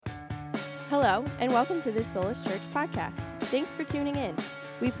Hello, and welcome to this Soulish Church podcast. Thanks for tuning in.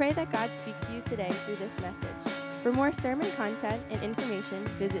 We pray that God speaks to you today through this message. For more sermon content and information,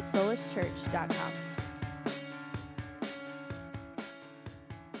 visit soulishchurch.com.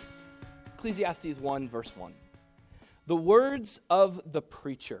 Ecclesiastes 1, verse 1. The words of the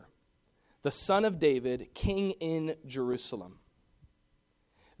preacher, the son of David, king in Jerusalem.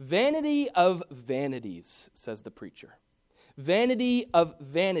 Vanity of vanities, says the preacher. Vanity of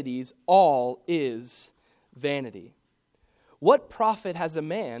vanities, all is vanity. What profit has a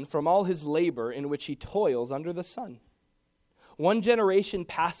man from all his labor in which he toils under the sun? One generation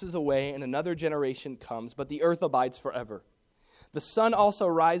passes away and another generation comes, but the earth abides forever. The sun also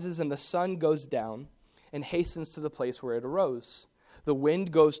rises and the sun goes down and hastens to the place where it arose. The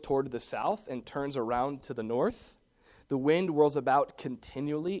wind goes toward the south and turns around to the north. The wind whirls about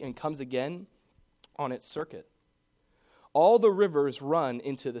continually and comes again on its circuit. All the rivers run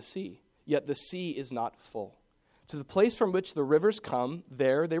into the sea, yet the sea is not full. To the place from which the rivers come,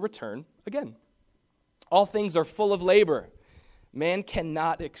 there they return again. All things are full of labor. Man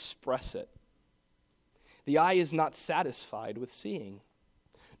cannot express it. The eye is not satisfied with seeing,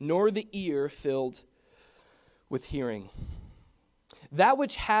 nor the ear filled with hearing. That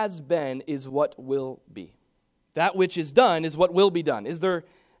which has been is what will be. That which is done is what will be done.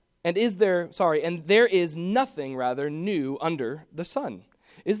 And there is nothing new under the sun.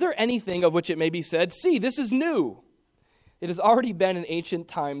 Is there anything of which it may be said, see, this is new? It has already been in ancient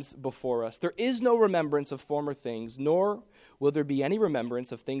times before us. There is no remembrance of former things, nor will there be any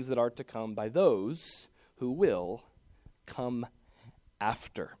remembrance of things that are to come by those who will come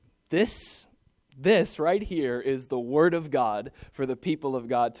after. This right here is the word of God for the people of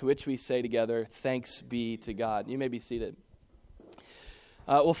God, to which we say together, thanks be to God. You may be seated.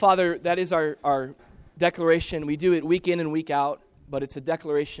 Well, Father, that is our declaration. We do it week in and week out, but it's a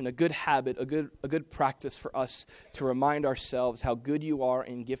declaration, a good habit, a good practice for us to remind ourselves how good you are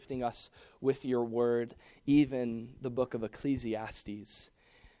in gifting us with your word, even the book of Ecclesiastes.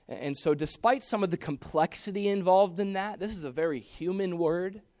 And so despite some of the complexity involved in that, this is a very human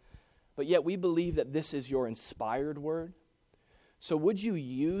word, but yet we believe that this is your inspired word. So would you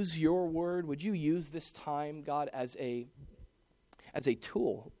use your word? Would you use this time, God, as a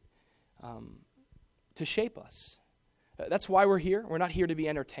tool to shape us? That's why we're here. We're not here to be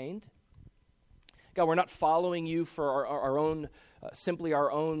entertained. God, we're not following you for our own, simply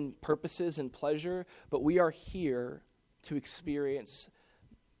our own purposes and pleasure, but we are here to experience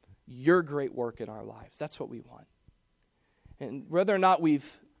your great work in our lives. That's what we want. And whether or not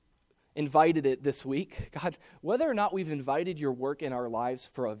we've invited it this week, God, whether or not we've invited your work in our lives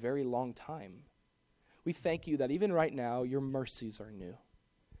for a very long time, we thank you that even right now, your mercies are new.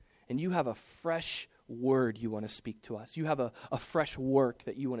 And you have a fresh word you want to speak to us. You have a fresh work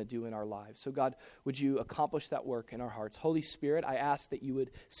that you want to do in our lives. So God, would you accomplish that work in our hearts? Holy Spirit, I ask that you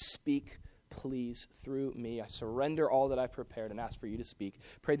would speak, please, through me. I surrender all that I've prepared and ask for you to speak.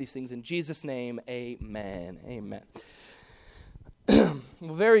 Pray these things in Jesus' name, amen. Amen.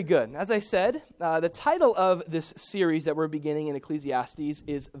 Well, very good. As I said, the title of this series that we're beginning in Ecclesiastes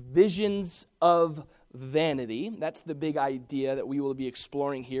is Visions of Vanity. That's the big idea that we will be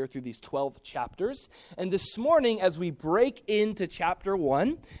exploring here through these 12 chapters. And this morning, as we break into chapter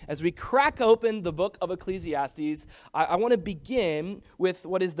 1, as we crack open the book of Ecclesiastes, I want to begin with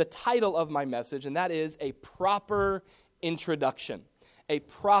what is the title of my message, and that is a proper introduction. A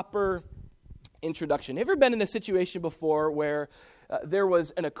proper introduction. Have you ever been in a situation before where there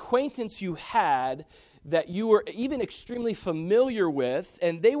was an acquaintance you had that you were even extremely familiar with,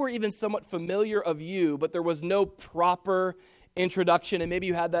 and they were even somewhat familiar of you, but there was no proper introduction, and maybe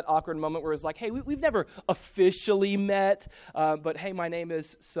you had that awkward moment where it's like, hey, we've never officially met, but hey, my name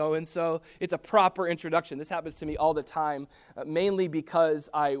is so-and-so. It's a proper introduction. This happens to me all the time, mainly because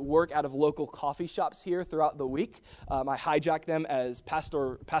I work out of local coffee shops here throughout the week. I hijack them as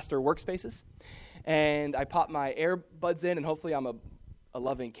pastor workspaces, and I pop my earbuds in, and hopefully I'm a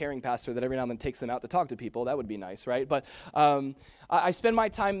loving, caring pastor that every now and then takes them out to talk to people. That would be nice, right? But I spend my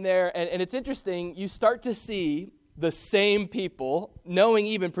time there, and it's interesting. You start to see the same people, knowing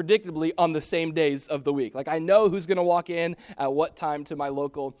even predictably on the same days of the week. Like, I know who's going to walk in at what time to my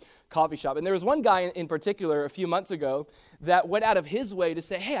local coffee shop. And there was one guy in particular a few months ago that went out of his way to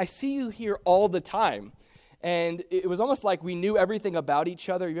say, hey, I see you here all the time. And it was almost like we knew everything about each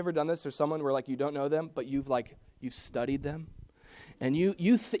other. Have you ever done this? Or someone where, like, you don't know them, but you've studied them? And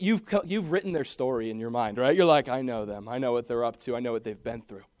you've written their story in your mind, right? You're like, I know them. I know what they're up to. I know what they've been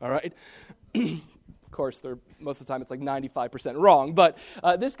through, all right? Of course, most of the time it's like 95% wrong. But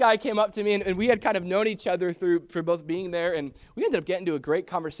this guy came up to me, and we had kind of known each other for both being there, and we ended up getting into a great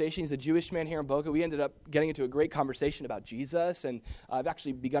conversation. He's a Jewish man here in Boca. We ended up getting into a great conversation about Jesus, and I've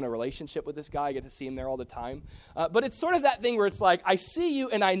actually begun a relationship with this guy. I get to see him there all the time. But it's sort of that thing where it's like, I see you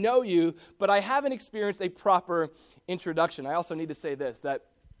and I know you, but I haven't experienced a proper introduction. I also need to say this, that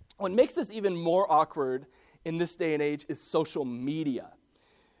what makes this even more awkward in this day and age is social media.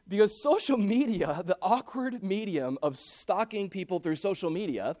 Because social media, the awkward medium of stalking people through social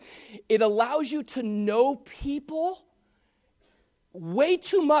media, it allows you to know people way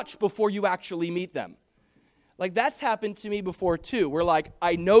too much before you actually meet them. Like, that's happened to me before, too, where, like,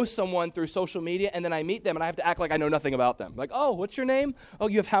 I know someone through social media, and then I meet them, and I have to act like I know nothing about them. Like, oh, what's your name? Oh,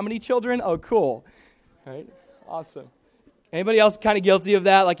 you have how many children? Oh, cool. All right, awesome. Anybody else kind of guilty of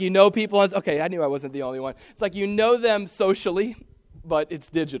that? Like, you know people, and okay, I knew I wasn't the only one. It's like you know them socially, but it's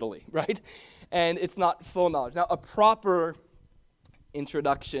digitally, right? And it's not full knowledge. Now, a proper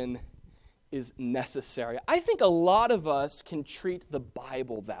introduction is necessary. I think a lot of us can treat the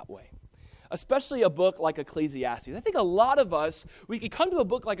Bible that way, especially a book like Ecclesiastes. I think a lot of us, we can come to a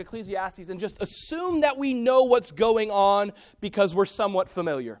book like Ecclesiastes and just assume that we know what's going on because we're somewhat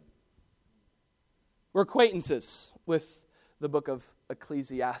familiar. We're acquaintances with the book of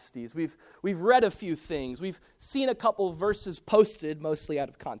Ecclesiastes. We've read a few things. We've seen a couple verses posted, mostly out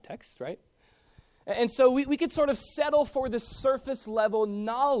of context, right? And so we could sort of settle for the surface level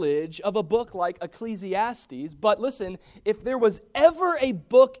knowledge of a book like Ecclesiastes. But listen, if there was ever a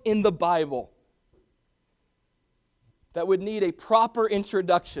book in the Bible that would need a proper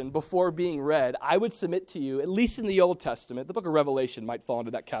introduction before being read, I would submit to you, at least in the Old Testament, the book of Revelation might fall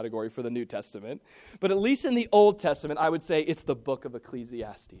into that category for the New Testament, but at least in the Old Testament, I would say it's the book of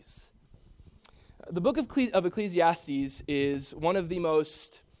Ecclesiastes. The book of Ecclesiastes is one of the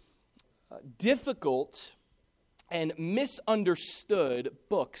most difficult and misunderstood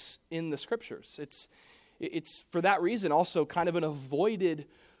books in the Scriptures. It's for that reason also kind of an avoided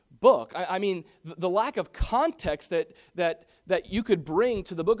book. I mean, the lack of context that you could bring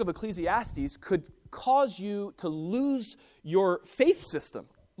to the book of Ecclesiastes could cause you to lose your faith system,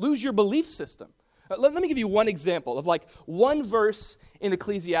 lose your belief system. Let me give you one example of like one verse in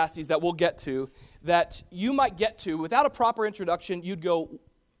Ecclesiastes that we'll get to that you might get to without a proper introduction. You'd go,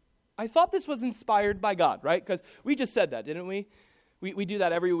 I thought this was inspired by God, right? Because we just said that, didn't we? We do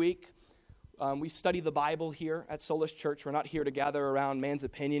that every week. We study the Bible here at Solas Church. We're not here to gather around man's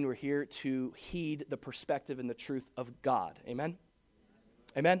opinion. We're here to heed the perspective and the truth of God. Amen?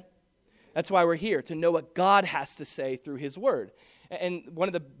 Amen? That's why we're here, to know what God has to say through His Word. And one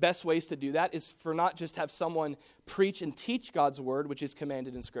of the best ways to do that is for not just have someone preach and teach God's Word, which is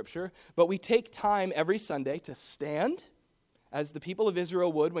commanded in Scripture, but we take time every Sunday to stand, as the people of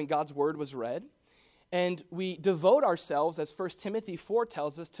Israel would when God's Word was read, and we devote ourselves, as 1 Timothy 4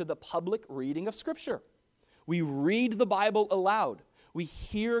 tells us, to the public reading of Scripture. We read the Bible aloud. We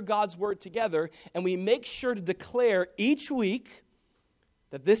hear God's Word together, and we make sure to declare each week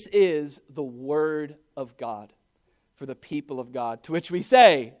that this is the Word of God for the people of God, to which we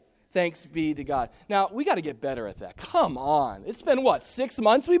say, thanks be to God. Now, we got to get better at that. Come on. It's been, 6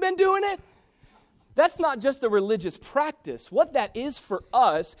 months we've been doing it? That's not just a religious practice. What that is for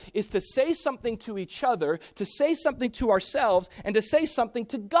us is to say something to each other, to say something to ourselves, and to say something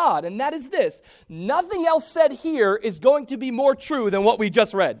to God. And that is this: nothing else said here is going to be more true than what we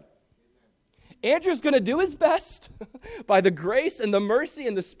just read. Andrew's going to do his best by the grace and the mercy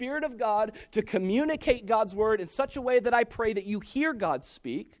and the Spirit of God to communicate God's Word in such a way that I pray that you hear God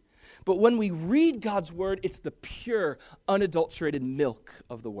speak. But when we read God's Word, it's the pure, unadulterated milk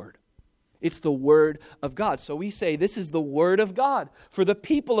of the Word. It's the Word of God. So we say, this is the Word of God for the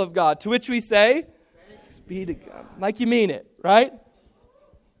people of God, to which we say, thanks be to God. Like you mean it, right?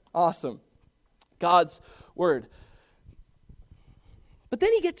 Awesome. God's Word. But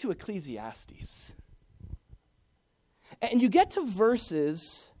then you get to Ecclesiastes. And you get to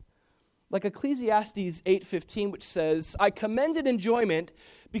verses like Ecclesiastes 8:15, which says, I commended enjoyment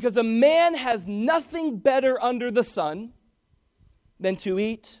because a man has nothing better under the sun than to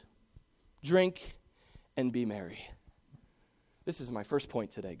eat, drink, and be merry. This is my first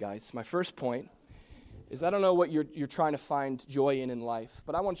point today, guys. My first point is, I don't know what you're trying to find joy in life,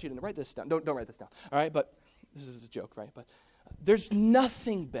 but I want you to write this down. Don't write this down, all right? But this is a joke, right? But there's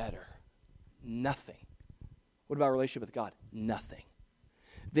nothing better. Nothing. What about a relationship with God? Nothing.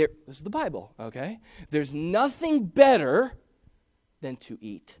 This is the Bible, okay? There's nothing better than to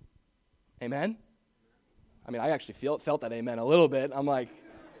eat. Amen? I mean, I actually felt that amen a little bit. I'm like,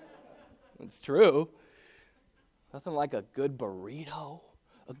 it's true. Nothing like a good burrito,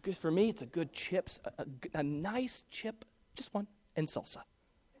 For me, it's a good chips, a nice chip, just one, and salsa.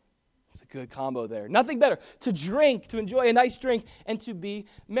 It's a good combo there. Nothing better. To drink, to enjoy a nice drink, and to be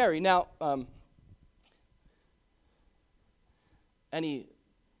merry. Now, any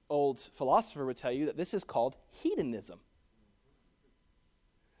old philosopher would tell you that this is called hedonism.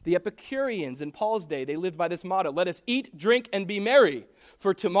 The Epicureans in Paul's day, they lived by this motto, let us eat, drink, and be merry,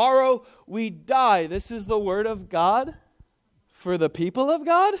 for tomorrow we die. This is the word of God for the people of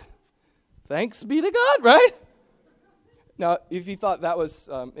God. Thanks be to God, right? Now, if you thought that was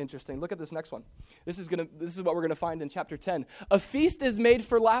interesting, look at this next one. This is what we're going to find in chapter 10. A feast is made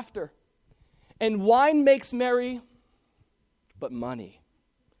for laughter, and wine makes merry, but money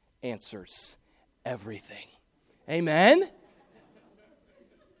answers everything. Amen?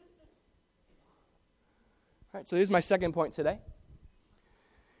 All right, so here's my second point today.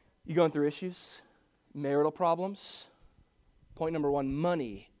 You going through issues, marital problems? Point number one,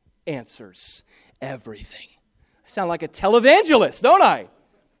 money answers everything. I sound like a televangelist, don't I?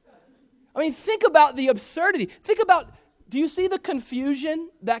 I mean, think about the absurdity. Do you see the confusion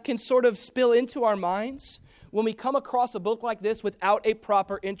that can sort of spill into our minds when we come across a book like this without a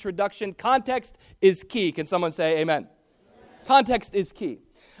proper introduction? Context is key. Can someone say amen? Context is key.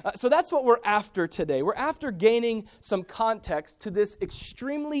 So that's what we're after today. We're after gaining some context to this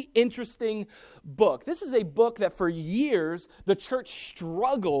extremely interesting book. This is a book that for years the church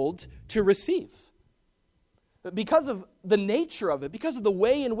struggled to receive. Because of the nature of it, because of the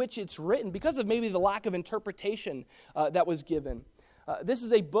way in which it's written, because of maybe the lack of interpretation that was given. This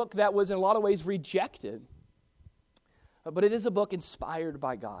is a book that was in a lot of ways rejected. But it is a book inspired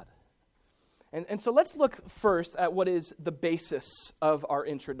by God. And so let's look first at what is the basis of our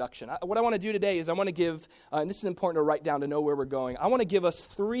introduction. What I want to do today is I want to give, and this is important to write down to know where we're going, I want to give us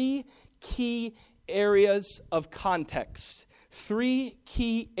 3 key areas of context. 3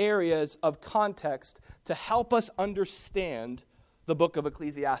 key areas of context to help us understand the book of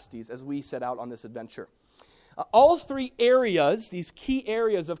Ecclesiastes as we set out on this adventure. All 3 areas, these key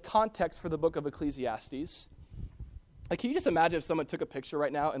areas of context for the book of Ecclesiastes. Like, can you just imagine if someone took a picture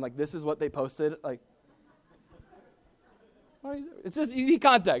right now and, like, this is what they posted? Like, it's just easy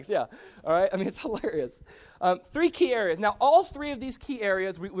context, yeah. All right? I mean, it's hilarious. 3 key areas. Now, all 3 of these key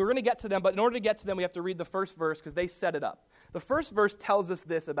areas, we're going to get to them, but in order to get to them, we have to read the first verse because they set it up. The first verse tells us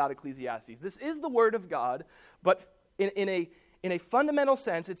this about Ecclesiastes. This is the word of God, but in a fundamental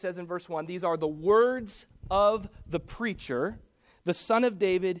sense, it says in verse 1, these are the words of the preacher, the son of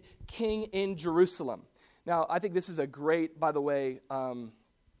David, king in Jerusalem. Now, I think this is a great, by the way,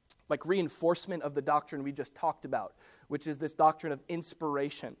 reinforcement of the doctrine we just talked about, which is this doctrine of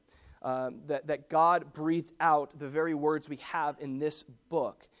inspiration, that God breathed out the very words we have in this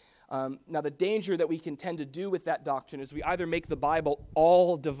book. Now, the danger that we can tend to do with that doctrine is we either make the Bible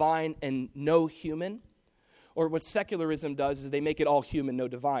all divine and no human, or what secularism does is they make it all human, no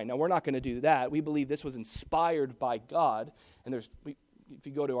divine. Now, we're not going to do that. We believe this was inspired by God, and if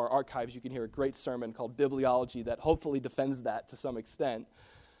you go to our archives, you can hear a great sermon called Bibliology that hopefully defends that to some extent.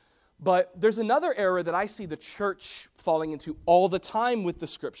 But there's another error that I see the church falling into all the time with the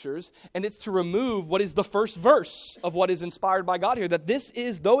scriptures, and it's to remove what is the first verse of what is inspired by God here, that this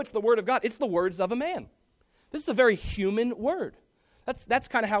is, though it's the word of God, it's the words of a man. This is a very human word. That's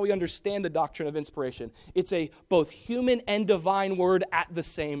kind of how we understand the doctrine of inspiration. It's a both human and divine word at the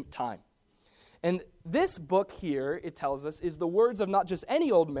same time. And this book here, it tells us, is the words of not just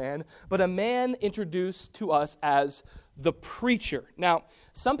any old man, but a man introduced to us as the preacher. Now,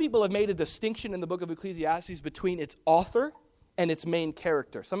 some people have made a distinction in the book of Ecclesiastes between its author and its main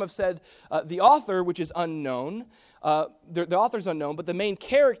character. Some have said the author, which is unknown, the author's unknown, but the main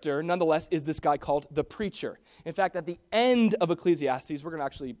character, nonetheless, is this guy called the preacher. In fact, at the end of Ecclesiastes, we're going to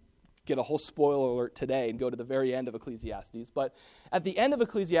actually get a whole spoiler alert today and go to the very end of Ecclesiastes. But at the end of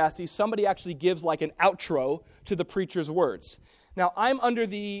Ecclesiastes, somebody actually gives like an outro to the preacher's words. Now, I'm under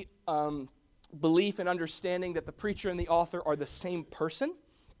the belief and understanding that the preacher and the author are the same person.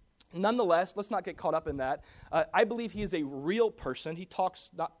 Nonetheless, let's not get caught up in that. I believe he is a real person. He talks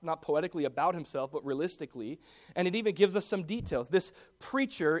not poetically about himself, but realistically. And it even gives us some details. This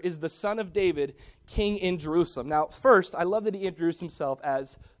preacher is the son of David, king in Jerusalem. Now, first, I love that he introduced himself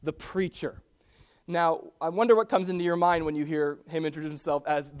as the preacher. Now, I wonder what comes into your mind when you hear him introduce himself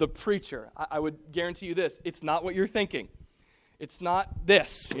as the preacher. I would guarantee you this. It's not what you're thinking. It's not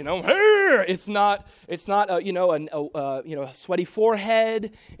this, It's not a sweaty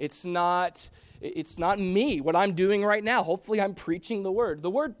forehead. It's not me, what I'm doing right now. Hopefully I'm preaching the word. The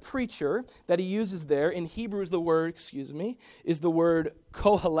word preacher that he uses there, in Hebrew is the word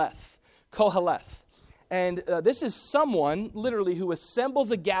koheleth. Koheleth. And this is someone, literally, who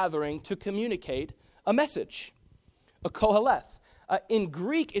assembles a gathering to communicate a message, a koheleth. In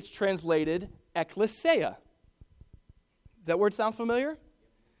Greek, it's translated ekklesia. Does that word sound familiar?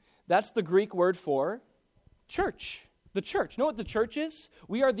 That's the Greek word for church, the church. You know what the church is?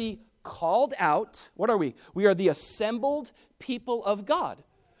 We are the called out, what are we? We are the assembled people of God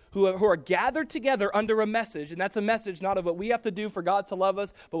who are gathered together under a message, and that's a message not of what we have to do for God to love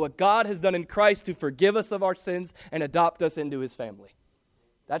us, but what God has done in Christ to forgive us of our sins and adopt us into his family.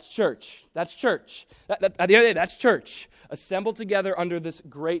 That's church. That's church. At the end of the day, that's church, assembled together under this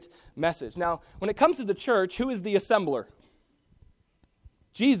great message. Now, when it comes to the church, who is the assembler?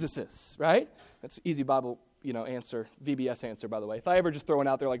 Jesus is, right? That's easy Bible answer, VBS answer, by the way. If I ever just throw one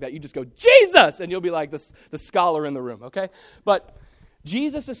out there like that, you just go, Jesus, and you'll be like the scholar in the room, okay? But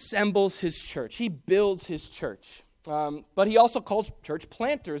Jesus assembles his church. He builds his church. But he also calls church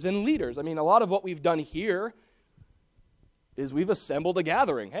planters and leaders. I mean, a lot of what we've done here is we've assembled a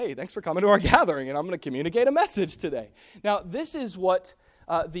gathering. Hey, thanks for coming to our gathering, and I'm going to communicate a message today. Now, this is what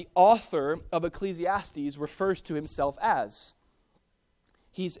the author of Ecclesiastes refers to himself as.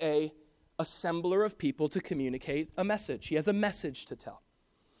 He's a assembler of people to communicate a message. He has a message to tell.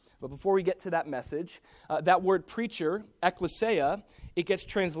 But before we get to that message, that word preacher, ekklesia, it gets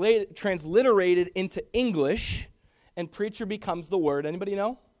transliterated into English, and preacher becomes the word, anybody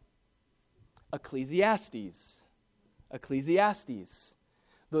know? Ecclesiastes. Ecclesiastes.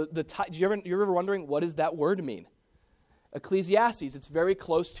 You're ever wondering, what does that word mean? Ecclesiastes, it's very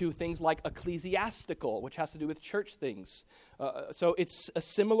close to things like ecclesiastical, which has to do with church things. So it's a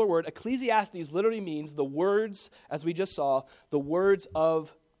similar word. Ecclesiastes literally means the words, as we just saw, the words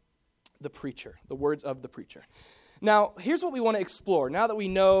of the preacher. The words of the preacher. Now, here's what we want to explore. Now that we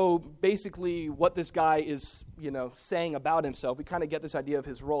know basically what this guy is, saying about himself, we kind of get this idea of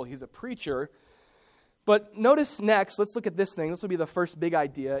his role. He's a preacher. But notice next, let's look at this thing. This will be the first big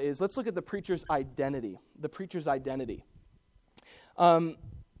idea, is let's look at the preacher's identity. The preacher's identity. Isn't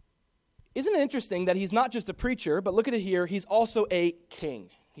it interesting that he's not just a preacher, but look at it here, he's also a king.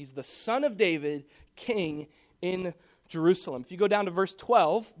 He's the son of David, king in Jerusalem. If you go down to verse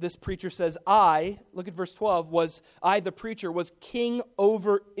 12, this preacher says, look at verse 12, the preacher, was king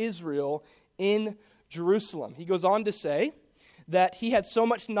over Israel in Jerusalem. He goes on to say that he had so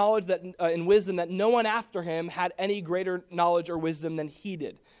much knowledge and wisdom that no one after him had any greater knowledge or wisdom than he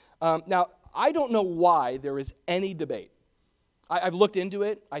did. Now, I don't know why there is any debate. I've looked into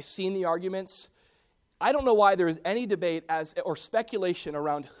it. I've seen the arguments. I don't know why there is any debate or speculation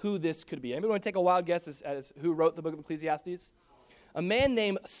around who this could be. Anybody want to take a wild guess as who wrote the book of Ecclesiastes? A man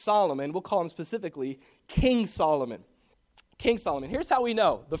named Solomon. We'll call him specifically King Solomon. King Solomon. Here's how we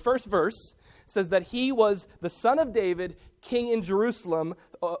know. The first verse says that he was the son of David, king in Jerusalem,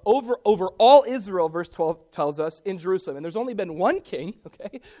 over all Israel, verse 12 tells us, in Jerusalem. And there's only been one king,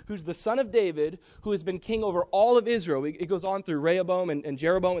 okay, who's the son of David, who has been king over all of Israel. It goes on through Rehoboam and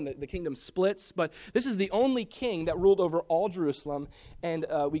Jeroboam, and the kingdom splits. But this is the only king that ruled over all Jerusalem, and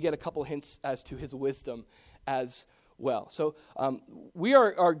we get a couple hints as to his wisdom as well. So we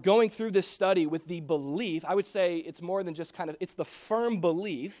are going through this study with the belief, I would say it's more than just it's the firm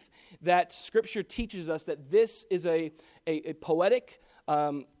belief that Scripture teaches us that this is a poetic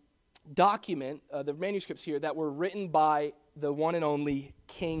document, the manuscripts here, that were written by the one and only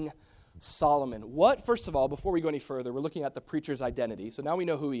King Solomon. First of all, before we go any further, we're looking at the preacher's identity. So now we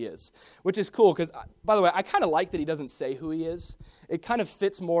know who he is, which is cool because, by the way, I kind of like that he doesn't say who he is. It kind of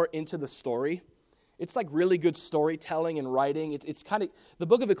fits more into the story. It's like really good storytelling and writing. It's kind of, the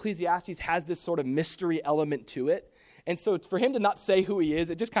book of Ecclesiastes has this sort of mystery element to it. And so for him to not say who he is,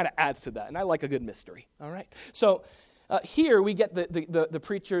 it just kind of adds to that. And I like a good mystery, all right? So here we get the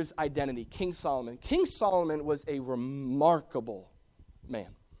preacher's identity, King Solomon. King Solomon was a remarkable man.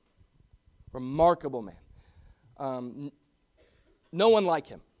 Remarkable man. No one like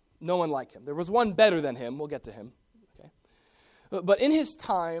him. No one like him. There was one better than him. We'll get to him. Okay. But in his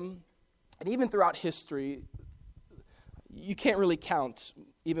time, and even throughout history, you can't really count,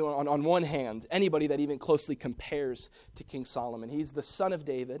 even on one hand, anybody that even closely compares to King Solomon. He's the son of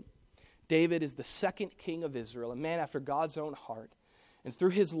David. David is the second king of Israel, a man after God's own heart. And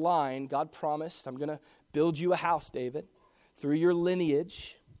through his line, God promised, I'm going to build you a house, David. Through your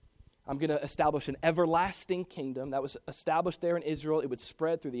lineage, I'm going to establish an everlasting kingdom that was established there in Israel. It would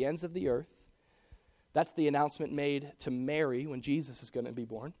spread through the ends of the earth. That's the announcement made to Mary when Jesus is going to be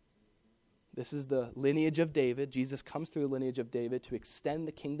born. This is the lineage of David. Jesus comes through the lineage of David to extend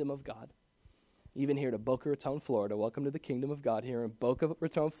the kingdom of God. Even here to Boca Raton, Florida. Welcome to the kingdom of God here in Boca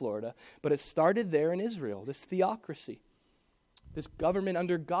Raton, Florida. But it started there in Israel, this theocracy. This government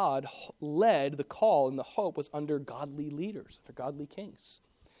under God led, the call and the hope was under godly leaders, under godly kings.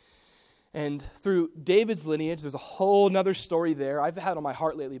 And through David's lineage, there's a whole other story there. I've had on my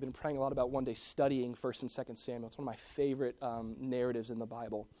heart lately, been praying a lot about one day studying 1st and 2nd Samuel. It's one of my favorite narratives in the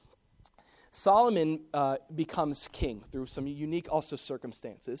Bible. Solomon becomes king through some unique also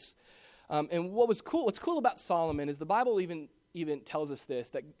circumstances. And what's cool about Solomon is the Bible even tells us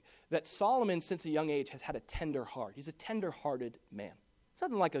this, that Solomon, since a young age, has had a tender heart. He's a tender-hearted man.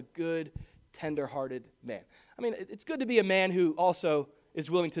 Something like a good, tender-hearted man. I mean, it's good to be a man who also is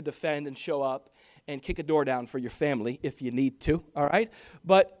willing to defend and show up and kick a door down for your family if you need to, all right?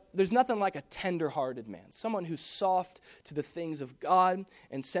 But there's nothing like a tender-hearted man, someone who's soft to the things of God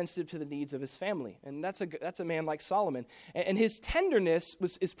and sensitive to the needs of his family. And that's a man like Solomon. And his tenderness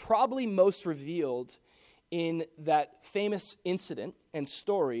is probably most revealed in that famous incident and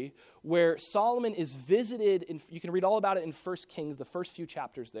story where Solomon is visited. You can read all about it in 1 Kings, the first few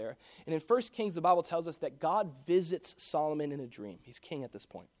chapters there. And in 1 Kings, the Bible tells us that God visits Solomon in a dream. He's king at this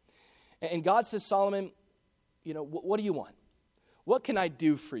point. And God says, Solomon, what do you want? What can I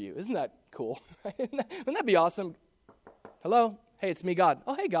do for you? Isn't that cool? Wouldn't that be awesome? Hello? Hey, it's me, God.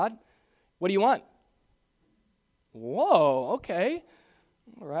 Oh, hey, God. What do you want? Whoa, okay.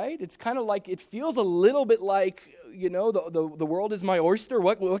 All right. It's kind of like, it feels a little bit like, the world is my oyster.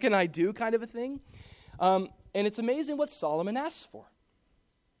 What can I do kind of a thing? And it's amazing what Solomon asks for.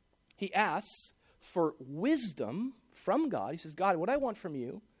 He asks for wisdom from God. He says, God, what I want from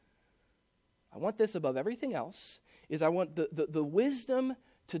you, I want this above everything else, is I want the wisdom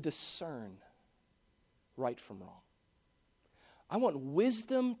to discern right from wrong. I want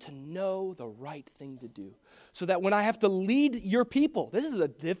wisdom to know the right thing to do so that when I have to lead your people, this is a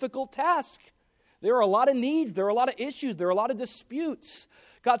difficult task. There are a lot of needs. There are a lot of issues. There are a lot of disputes.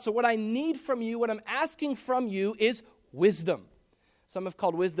 God, so what I need from you, what I'm asking from you is wisdom. Some have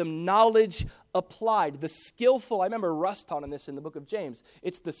called wisdom knowledge applied, the skillful. I remember Russ taught on this in the book of James.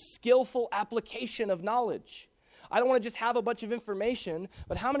 It's the skillful application of knowledge. I don't want to just have a bunch of information,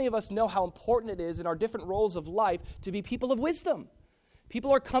 but how many of us know how important it is in our different roles of life to be people of wisdom?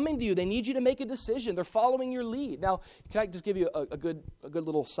 People are coming to you. They need you to make a decision. They're following your lead. Now, can I just give you a good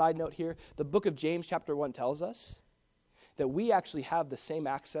little side note here? The book of James chapter 1 tells us that we actually have the same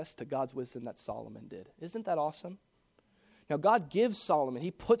access to God's wisdom that Solomon did. Isn't that awesome? Now, God gives Solomon.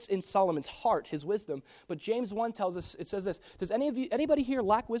 He puts in Solomon's heart his wisdom. But James 1 tells us, it says this, does anybody here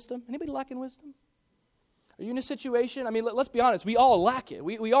lack wisdom? Anybody lacking wisdom? Are you in a situation? I mean, let's be honest. We all lack it.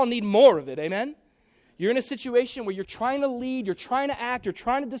 We all need more of it. Amen? You're in a situation where you're trying to lead, you're trying to act, you're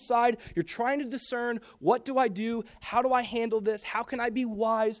trying to decide, you're trying to discern, what do I do? How do I handle this? How can I be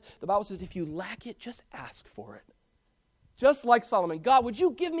wise? The Bible says if you lack it, just ask for it. Just like Solomon. God, would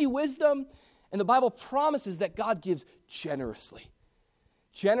you give me wisdom? And the Bible promises that God gives generously.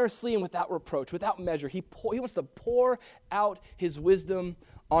 Generously and without reproach, without measure. He wants to pour out his wisdom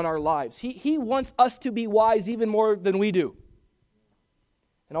on our lives. He wants us to be wise even more than we do.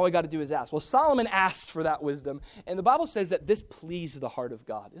 And all we got to do is ask. Well, Solomon asked for that wisdom. And the Bible says that this pleased the heart of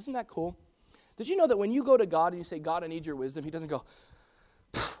God. Isn't that cool? Did you know that when you go to God and you say, God, I need your wisdom, he doesn't go,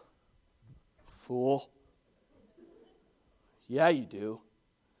 fool. Yeah, you do.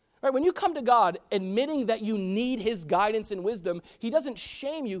 Right, when you come to God admitting that you need his guidance and wisdom, he doesn't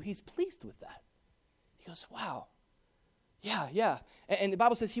shame you. He's pleased with that. He goes, wow. Yeah. And the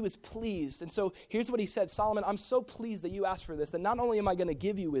Bible says he was pleased. And so here's what he said, Solomon, I'm so pleased that you asked for this, that not only am I going to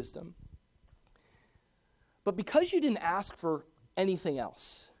give you wisdom, but because you didn't ask for anything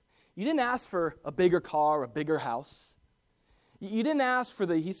else, you didn't ask for a bigger car, a bigger house. You didn't ask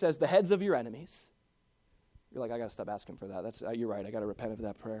for he says, the heads of your enemies. You're like, I got to stop asking for that. You're right. I got to repent of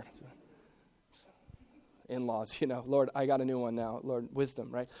that prayer. In-laws, Lord, I got a new one now. Lord, wisdom,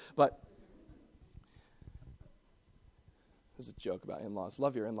 right? But there's a joke about in-laws.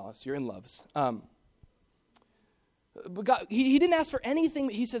 Love your in-laws. Your in-loves. But God, he didn't ask for anything.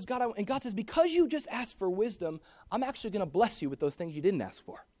 He says, God, and God says, because you just asked for wisdom, I'm actually going to bless you with those things you didn't ask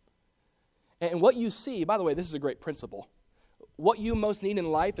for. And what you see, by the way, this is a great principle. What you most need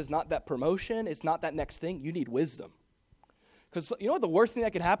in life is not that promotion. It's not that next thing. You need wisdom. Because you know what the worst thing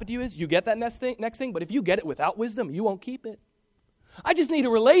that could happen to you is? You get that next thing, but if you get it without wisdom, you won't keep it. I just need a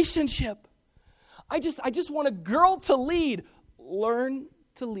relationship. I just want a girl to lead. Learn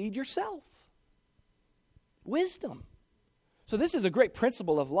to lead yourself. Wisdom. So this is a great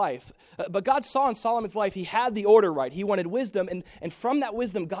principle of life. But God saw in Solomon's life, he had the order right. He wanted wisdom, and from that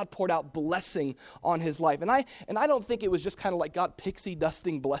wisdom, God poured out blessing on his life. And I don't think it was just kind of like God pixie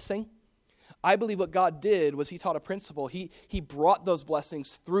dusting blessing. I believe what God did was he taught a principle. He brought those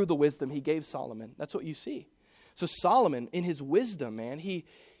blessings through the wisdom he gave Solomon. That's what you see. So Solomon, in his wisdom, man, he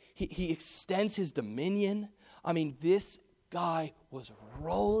extends his dominion. I mean, this guy was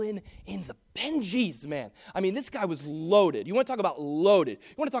rolling in the Benjis, man. I mean, this guy was loaded. You want to talk about loaded.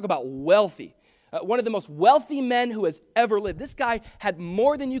 You want to talk about wealthy. One of the most wealthy men who has ever lived. This guy had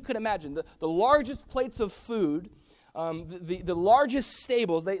more than you could imagine. The largest plates of food, the largest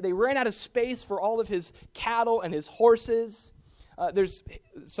stables. They ran out of space for all of his cattle and his horses. There's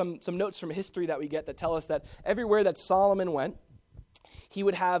some notes from history that we get that tell us that everywhere that Solomon went, he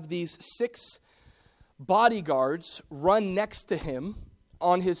would have these 6 bodyguards run next to him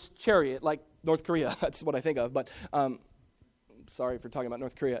on his chariot, like North Korea. That's what I think of, but sorry for talking about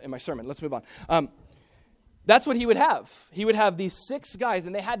North Korea in my sermon. Let's move on. That's what he would have. He would have these 6 guys,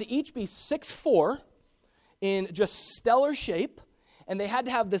 and they had to each be 6'4", in just stellar shape, and they had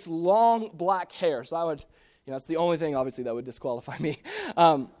to have this long black hair. So I would, it's the only thing, obviously, that would disqualify me.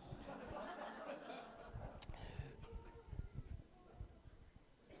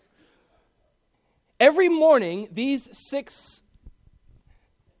 Every morning, these 6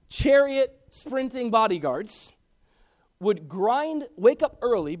 chariot sprinting bodyguards would wake up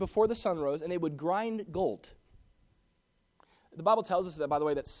early before the sun rose, and they would grind gold. The Bible tells us that, by the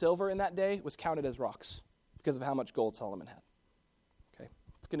way, that silver in that day was counted as rocks because of how much gold Solomon had. Okay,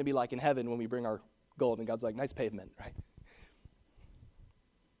 it's going to be like in heaven when we bring our gold, and God's like, nice pavement, right?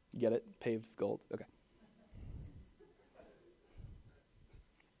 You get it? Paved gold. Okay.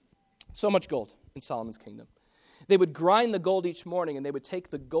 So much gold in Solomon's kingdom. They would grind the gold each morning, and they would take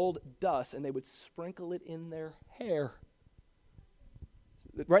the gold dust, and they would sprinkle it in their hair.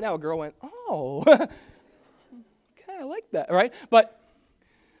 Right now, a girl went, oh, okay, I like that, right? But,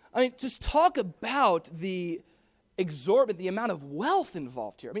 I mean, just talk about the amount of wealth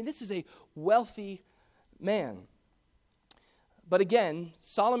involved here. I mean, this is a wealthy man. But again,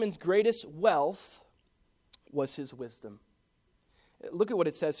 Solomon's greatest wealth was his wisdom. Look at what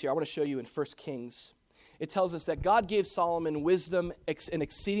it says here. I want to show you in 1 Kings. It tells us that God gave Solomon wisdom, an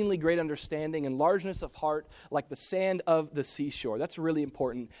exceedingly great understanding, and largeness of heart like the sand of the seashore. That's really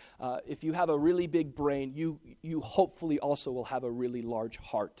important. If you have a really big brain, you hopefully also will have a really large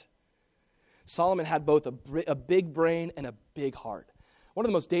heart. Solomon had both a big brain and a big heart. One of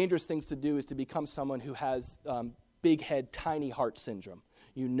the most dangerous things to do is to become someone who has big head, tiny heart syndrome.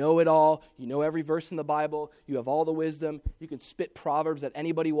 You know it all. You know every verse in the Bible. You have all the wisdom. You can spit proverbs at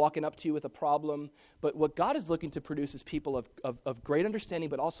anybody walking up to you with a problem. But what God is looking to produce is people of great understanding,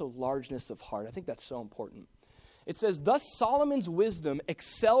 but also largeness of heart. I think that's so important. It says, thus Solomon's wisdom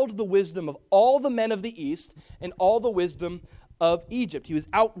excelled the wisdom of all the men of the East and all the wisdom of Egypt. He was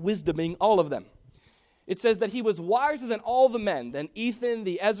out-wisdoming all of them. It says that he was wiser than all the men, than Ethan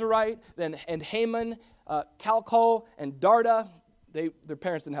the Ezrahite, and Haman, Calcol, and Darda. Their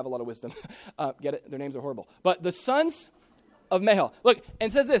parents didn't have a lot of wisdom. Get it? Their names are horrible. But the sons of Mahal. Look, and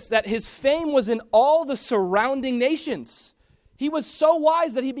it says this, that his fame was in all the surrounding nations. He was so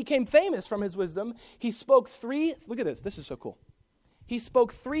wise that he became famous from his wisdom. He spoke look at this is so cool. He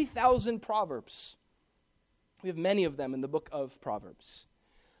spoke 3,000 proverbs. We have many of them in the book of Proverbs.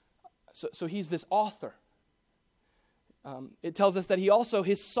 So he's this author. It tells us that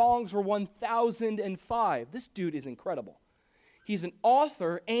his songs were 1,005. This dude is incredible. He's an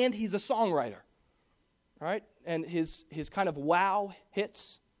author and he's a songwriter, right? And his kind of wow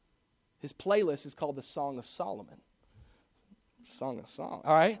hits, his playlist is called the Song of Solomon. Song of Song,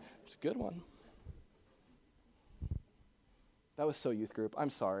 all right? It's a good one. That was so youth group.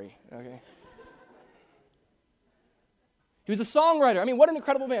 I'm sorry, okay? He was a songwriter. I mean, what an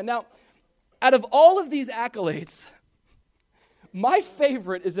incredible man. Now, out of all of these accolades, my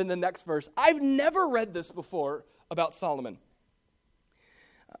favorite is in the next verse. I've never read this before about Solomon.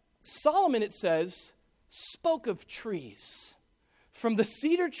 Solomon, it says, spoke of trees, from the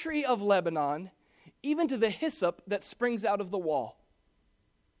cedar tree of Lebanon, even to the hyssop that springs out of the wall.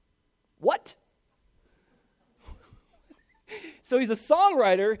 What? So he's a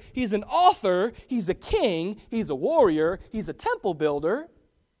songwriter, he's an author, he's a king, he's a warrior, he's a temple builder.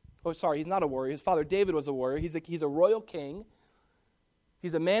 Oh, sorry, he's not a warrior. His father David was a warrior. He's a royal king.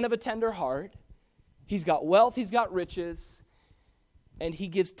 He's a man of a tender heart. He's got wealth, he's got riches. And he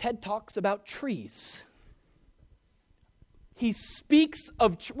gives TED Talks about trees. He speaks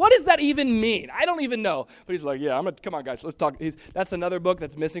of, what does that even mean? I don't even know. But he's like, yeah, come on guys, let's talk. That's another book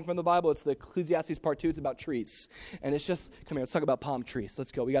that's missing from the Bible. It's the Ecclesiastes Part 2. It's about trees. And it's just, come here, let's talk about palm trees.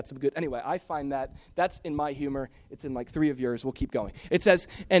 Let's go. We got some good, anyway, I find that's in my humor. It's in like 3 of yours. We'll keep going. It says,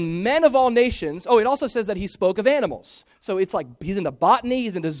 and men of all nations, it also says that he spoke of animals. So it's like, he's into botany,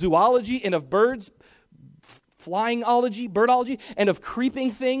 he's into zoology, and of birds, flyingology, birdology, and of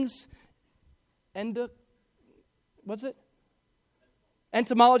creeping things, and What's it?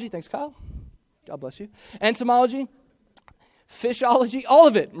 Entomology. Thanks, Kyle. God bless you. Entomology. Fishology, all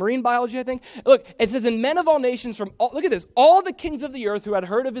of it, marine biology, I think. Look, it says, and men of all nations look at this, all the kings of the earth who had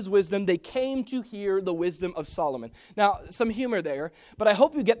heard of his wisdom, they came to hear the wisdom of Solomon. Now, some humor there, but I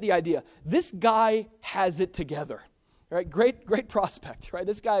hope you get the idea. This guy has it together, right? Great prospect, right?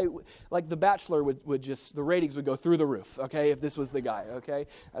 This guy, like The Bachelor, would just, the ratings would go through the roof, okay, if this was the guy, okay?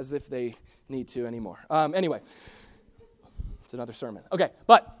 As if they need to anymore. Anyway, it's another sermon. Okay,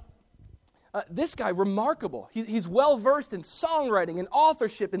 but this guy, remarkable. He's well-versed in songwriting, in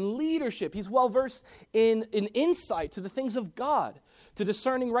authorship, in leadership. He's well-versed in insight to the things of God, to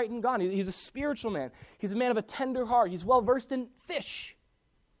discerning right and wrong. He's a spiritual man. He's a man of a tender heart. He's well-versed in fish.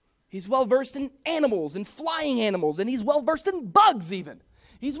 He's well-versed in animals and flying animals, and he's well-versed in bugs even.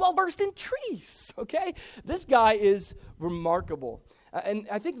 He's well-versed in trees, okay? This guy is remarkable. And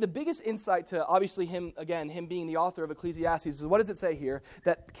I think the biggest insight to, obviously, him being the author of Ecclesiastes, is what does it say here?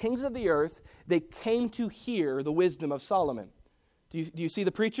 That kings of the earth, they came to hear the wisdom of Solomon. Do you see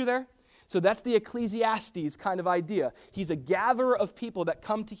the preacher there? So that's the Ecclesiastes kind of idea. He's a gatherer of people that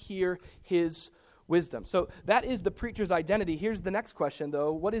come to hear his wisdom. So that is the preacher's identity. Here's the next question,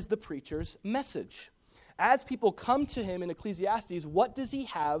 though. What is the preacher's message? As people come to him in Ecclesiastes, what does he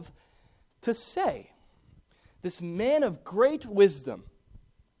have to say? This man of great wisdom,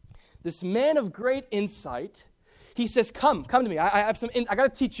 this man of great insight, he says, come to me. I got to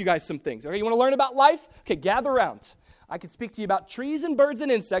teach you guys some things. Okay, you want to learn about life? Okay, gather around. I could speak to you about trees and birds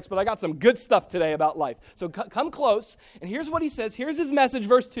and insects, but I got some good stuff today about life. So come close, and here's what he says. Here's his message,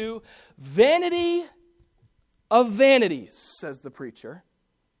 verse 2. Vanity of vanities, says the preacher.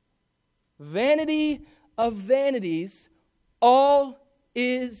 Vanity of vanities, all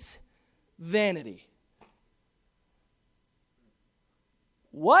is vanity.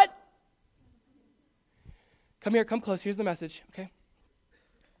 What? Come here, come close. Here's the message, okay?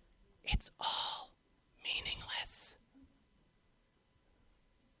 It's all meaningless.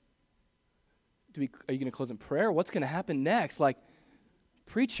 Are you going to close in prayer? What's going to happen next? Like,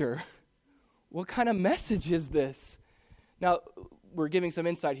 preacher, what kind of message is this? Now, we're giving some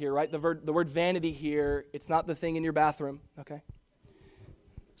insight here, right? The word vanity here, it's not the thing in your bathroom, okay?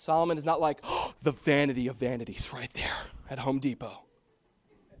 Solomon is not like, oh, the vanity of vanities right there at Home Depot.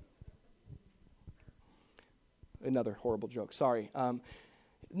 Another horrible joke, sorry.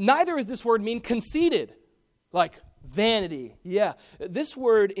 Neither does this word mean conceited, like vanity. Yeah, this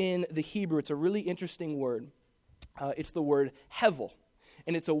word in the Hebrew, it's a really interesting word. It's the word hevel,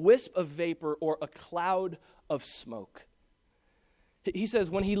 and it's a wisp of vapor or a cloud of smoke. He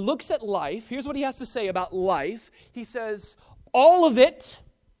says when he looks at life, here's what he has to say about life. He says, all of it,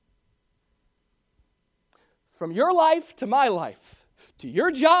 from your life to my life, to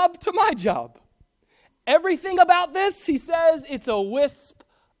your job to my job, everything about this, he says, it's a wisp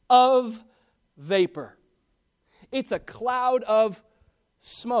of vapor. It's a cloud of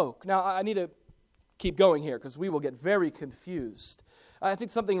smoke. Now, I need to keep going here because we will get very confused. I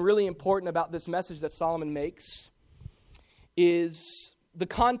think something really important about this message that Solomon makes is the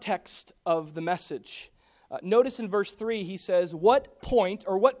context of the message. Notice in verse 3, he says, what point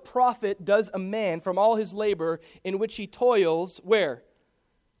or what profit does a man from all his labor in which he toils, where?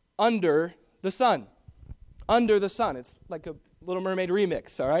 Under the sun. Under the sun. It's like a Little Mermaid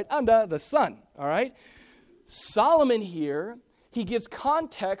remix, all right? Under the sun, all right? Solomon here, he gives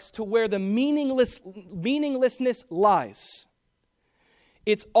context to where the meaninglessness lies.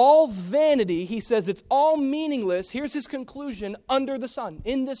 It's all vanity. He says it's all meaningless. Here's his conclusion, under the sun,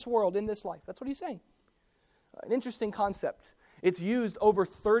 in this world, in this life. That's what he's saying. An interesting concept. It's used over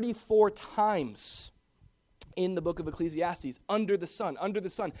 34 times in the book of Ecclesiastes, under the sun, under the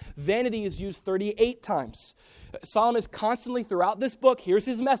sun. Vanity is used 38 times. Solomon is constantly throughout this book, here's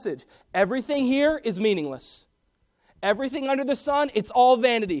his message. Everything here is meaningless. Everything under the sun, it's all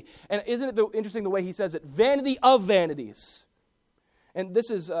vanity. And isn't it interesting the way he says it? Vanity of vanities. And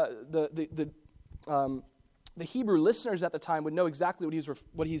this is the Hebrew listeners at the time would know exactly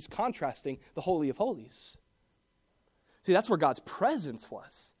what he's contrasting, the Holy of Holies. See, that's where God's presence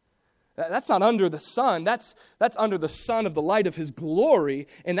was. That's not under the sun. That's under the sun of the light of his glory.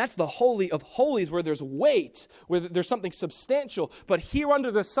 And that's the Holy of Holies where there's weight, where there's something substantial. But here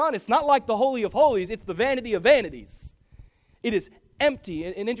under the sun, it's not like the Holy of Holies. It's the vanity of vanities. It is empty.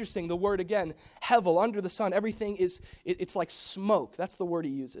 And interesting, the word again, hevel, under the sun. Everything it's like smoke. That's the word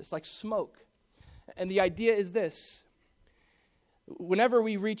he uses. It's like smoke. And the idea is this. Whenever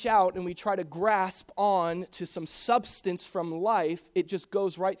we reach out and we try to grasp on to some substance from life, it just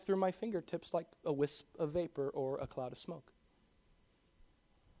goes right through my fingertips like a wisp of vapor or a cloud of smoke.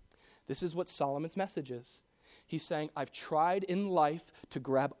 This is what Solomon's message is. He's saying, I've tried in life to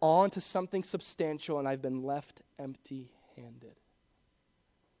grab onto something substantial and I've been left empty-handed.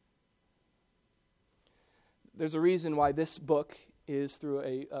 There's a reason why this book is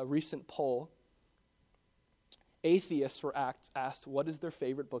through a recent poll. Atheists were asked, what is their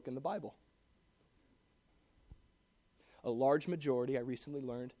favorite book in the Bible? A large majority, I recently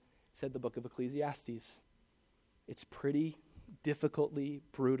learned, said the book of Ecclesiastes. It's pretty difficultly,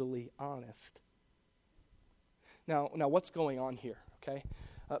 brutally honest. Now, what's going on here, okay?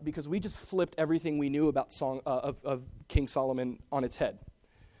 Because we just flipped everything we knew about of King Solomon on its head.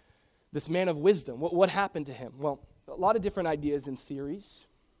 This man of wisdom, what happened to him? Well, a lot of different ideas and theories.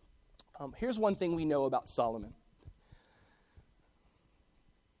 Here's one thing we know about Solomon.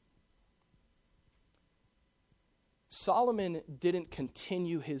 Solomon didn't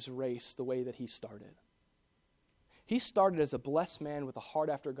continue his race the way that he started. He started as a blessed man with a heart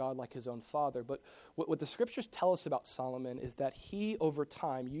after God like his own father. But what the scriptures tell us about Solomon is that he, over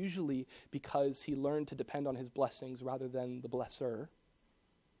time, usually because he learned to depend on his blessings rather than the blesser,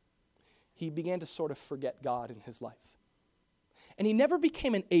 he began to sort of forget God in his life. And he never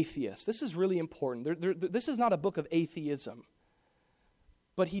became an atheist. This is really important. This is not a book of atheism.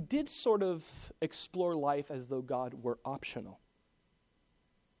 But he did sort of explore life as though God were optional.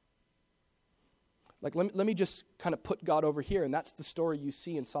 Like, let me just kind of put God over here, and that's the story you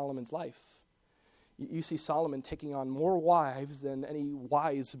see in Solomon's life. You see Solomon taking on more wives than any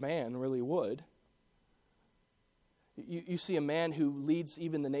wise man really would. You see a man who leads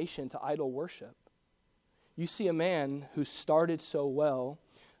even the nation to idol worship. You see a man who started so well,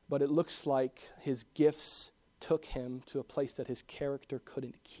 but it looks like his gifts took him to a place that his character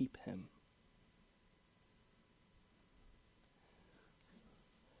couldn't keep him.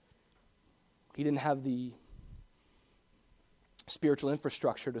 He didn't have the spiritual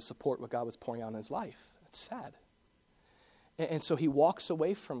infrastructure to support what God was pouring out in his life. It's sad. And so he walks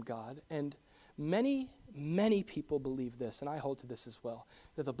away from God, and many people believe this, and I hold to this as well,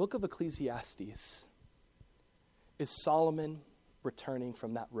 that the book of Ecclesiastes is Solomon returning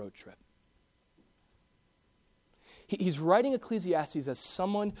from that road trip. He's writing Ecclesiastes as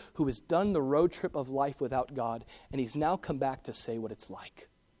someone who has done the road trip of life without God, and he's now come back to say what it's like.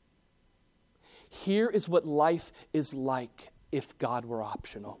 Here is what life is like if God were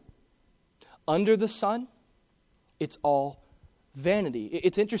optional. Under the sun, it's all vanity.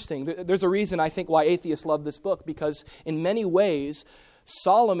 It's interesting. There's a reason, I think, why atheists love this book, because in many ways,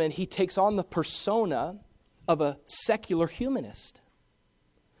 Solomon, he takes on the persona of a secular humanist.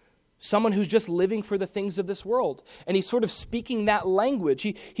 Someone who's just living for the things of this world. And he's sort of speaking that language.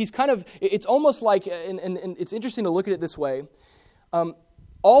 He's kind of, it's almost like, and it's interesting to look at it this way.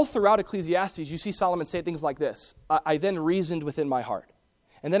 All throughout Ecclesiastes, you see Solomon say things like this. I then reasoned within my heart.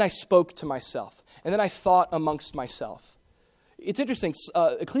 And then I spoke to myself. And then I thought amongst myself. It's interesting.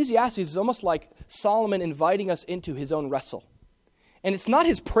 Ecclesiastes is almost like Solomon inviting us into his own wrestle. And it's not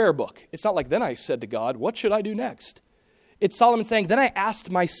his prayer book. It's not like, then I said to God, what should I do next? It's Solomon saying, then I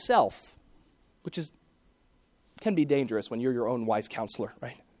asked myself, which can be dangerous when you're your own wise counselor,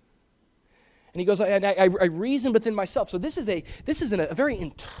 right? And he goes, I reasoned within myself. So this is a very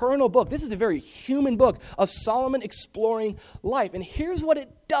internal book. This is a very human book of Solomon exploring life. And here's what it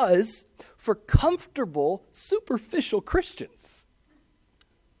does for comfortable, superficial Christians.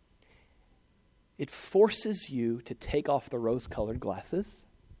 It forces you to take off the rose-colored glasses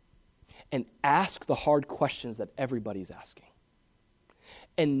and ask the hard questions that everybody's asking.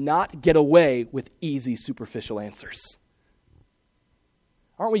 And not get away with easy, superficial answers.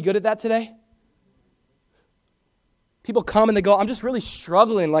 Aren't we good at that today? People come and they go, I'm just really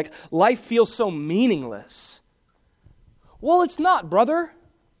struggling. Like, life feels so meaningless. Well, it's not, brother.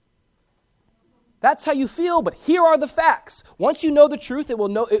 That's how you feel, but here are the facts. Once you know the truth,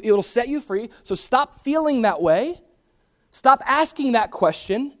 it'll set you free. So stop feeling that way. Stop asking that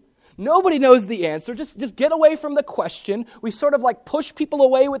question. Nobody knows the answer. Just get away from the question. We sort of like push people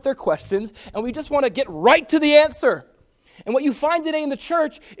away with their questions, and we just want to get right to the answer. And what you find today in the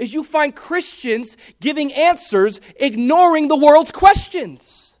church is you find Christians giving answers, ignoring the world's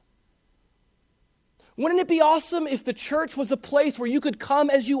questions. Wouldn't it be awesome if the church was a place where you could come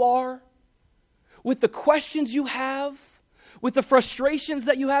as you are, with the questions you have, with the frustrations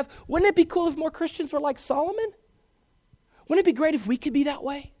that you have? Wouldn't it be cool if more Christians were like Solomon? Wouldn't it be great if we could be that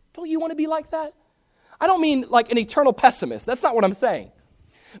way? Don't you want to be like that? I don't mean like an eternal pessimist. That's not what I'm saying.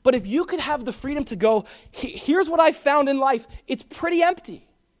 But if you could have the freedom to go, here's what I found in life, it's pretty empty.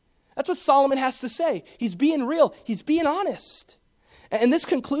 That's what Solomon has to say. He's being real. He's being honest. And this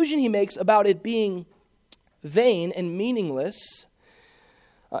conclusion he makes about it being vain and meaningless,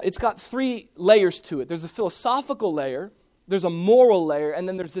 It's got three layers to it. There's a philosophical layer, there's a moral layer, and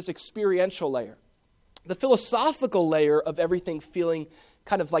then there's this experiential layer. The philosophical layer of everything feeling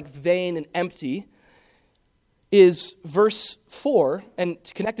kind of like vain and empty is verse 4, and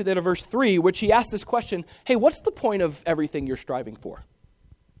connected to verse 3, which he asks this question, hey, what's the point of everything you're striving for?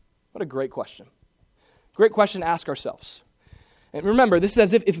 What a great question. Great question to ask ourselves. And remember, this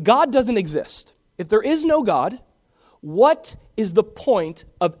says if God doesn't exist, if there is no God, what is the point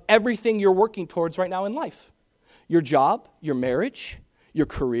of everything you're working towards right now in life? Your job, your marriage, your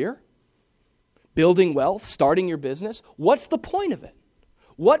career, building wealth, starting your business. What's the point of it?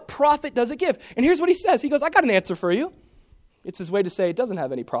 What profit does it give? And here's what he says. He goes, I got an answer for you. It's his way to say it doesn't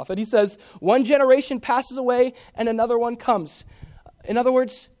have any profit. He says, one generation passes away and another one comes. In other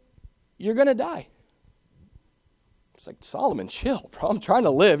words, you're going to die. It's like, Solomon, chill, bro. I'm trying to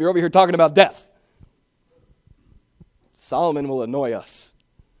live. You're over here talking about death. Solomon will annoy us.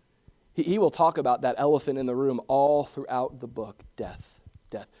 He will talk about that elephant in the room all throughout the book. Death,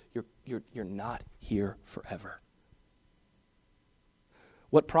 death. You're not here forever.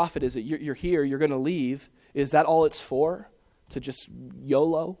 What profit is it? You're here, you're going to leave. Is that all it's for? To just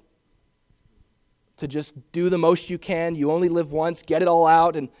YOLO? To just do the most you can? You only live once, get it all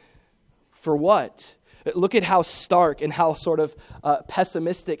out, and for what? Look at how stark and how sort of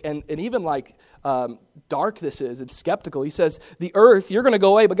pessimistic and even like dark this is and skeptical. He says, the earth, you're going to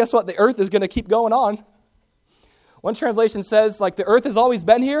go away, but guess what? The earth is going to keep going on. One translation says, like, the earth has always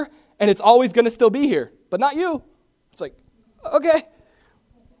been here, and it's always going to still be here, but not you. It's like, okay.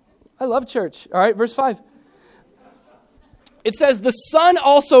 I love church. All right, verse 5. It says, the sun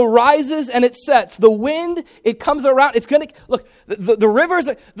also rises and it sets. The wind, it comes around. It's going to, look, the rivers,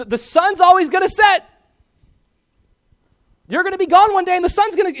 the sun's always going to set. You're going to be gone one day and the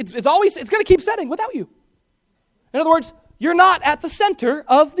sun's going to, it's going to keep setting without you. In other words, you're not at the center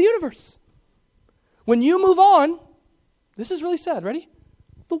of the universe. When you move on, this is really sad, ready?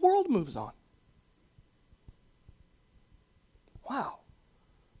 The world moves on. Wow.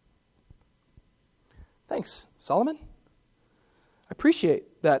 Thanks, Solomon. I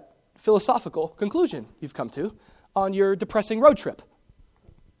appreciate that philosophical conclusion you've come to on your depressing road trip.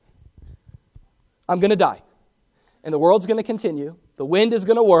 I'm going to die, and the world's going to continue. The wind is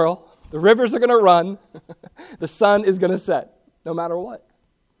going to whirl. The rivers are going to run. The sun is going to set, no matter what.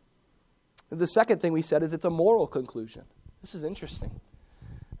 The second thing we said is it's a moral conclusion. This is interesting.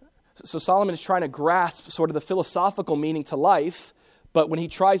 So Solomon is trying to grasp sort of the philosophical meaning to life, but when he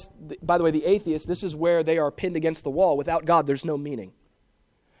tries, by the way, the atheists, this is where they are pinned against the wall. Without God, there's no meaning.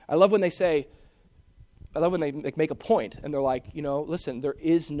 I love when they make a point, and they're like, listen, there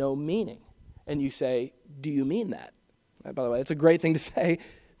is no meaning. And you say, do you mean that? By the way, it's a great thing to say.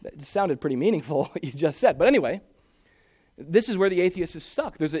 It sounded pretty meaningful, what you just said. But anyway, this is where the atheist is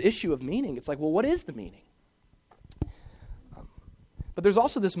stuck. There's an issue of meaning. It's like, well, what is the meaning? But there's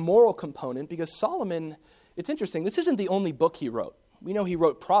also this moral component, because Solomon, it's interesting, this isn't the only book he wrote. We know he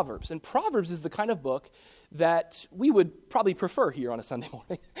wrote Proverbs, and Proverbs is the kind of book that we would probably prefer here on a Sunday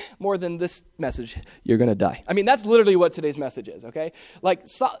morning more than this message, you're going to die. I mean, that's literally what today's message is, okay?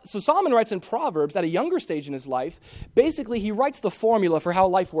 So Solomon writes in Proverbs at a younger stage in his life. Basically, he writes the formula for how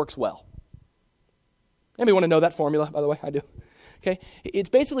life works well. Anybody want to know that formula, by the way? I do. Okay? It's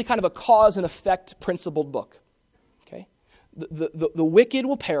basically kind of a cause and effect principled book. Okay? The wicked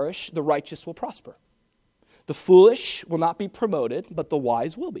will perish, the righteous will prosper. The foolish will not be promoted, but the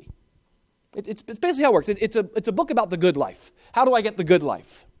wise will be. It's basically how it works. It's a book about the good life. How do I get the good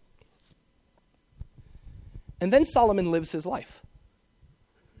life? And then Solomon lives his life.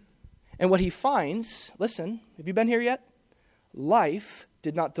 And what he finds, listen, have you been here yet? Life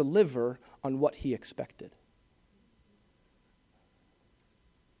did not deliver on what he expected.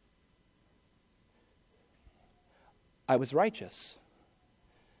 I was righteous,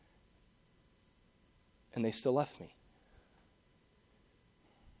 and they still left me.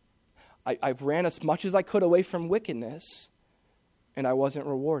 I've ran as much as I could away from wickedness, and I wasn't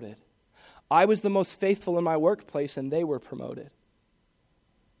rewarded. I was the most faithful in my workplace, and they were promoted.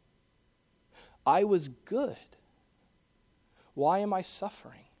 I was good. Why am I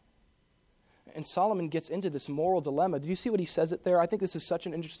suffering? And Solomon gets into this moral dilemma. Do you see what he says it there? I think this is such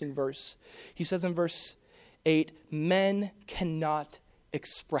an interesting verse. He says in verse 8, men cannot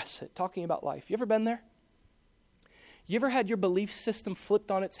express it. Talking about life. You ever been there? You ever had your belief system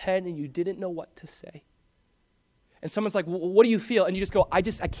flipped on its head and you didn't know what to say? And someone's like, well, what do you feel? And you just go, I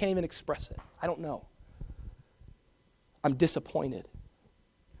can't even express it. I don't know. I'm disappointed.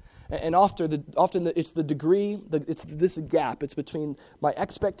 And often it's the degree, it's this gap. It's between my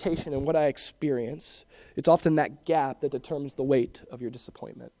expectation and what I experience. It's often that gap that determines the weight of your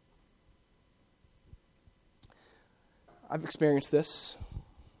disappointment. I've experienced this.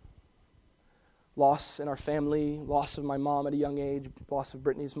 Loss in our family, loss of my mom at a young age, loss of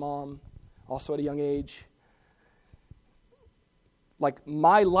Brittany's mom, also at a young age. Like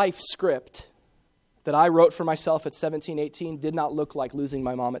my life script that I wrote for myself at 17, 18 did not look like losing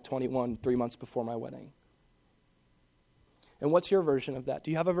my mom at 21, 3 months before my wedding. And what's your version of that? Do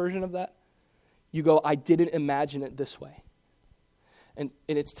you have a version of that? You go, I didn't imagine it this way. And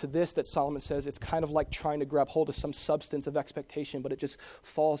it's to this that Solomon says it's kind of like trying to grab hold of some substance of expectation, but it just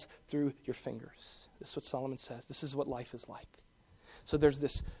falls through your fingers. This is what Solomon says. This is what life is like. So there's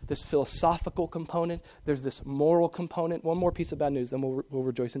this philosophical component. There's this moral component. One more piece of bad news, then we'll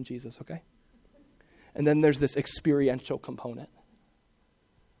rejoice in Jesus, okay? And then there's this experiential component.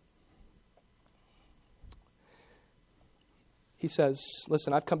 He says,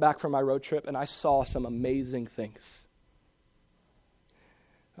 listen, I've come back from my road trip and I saw some amazing things.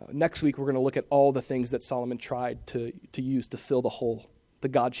 Next week, we're going to look at all the things that Solomon tried to use to fill the hole, the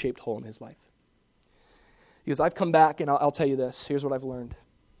God-shaped hole in his life. He goes, I've come back and I'll tell you this. Here's what I've learned.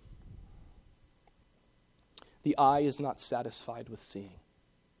 The eye is not satisfied with seeing.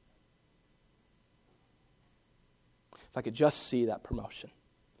 If I could just see that promotion,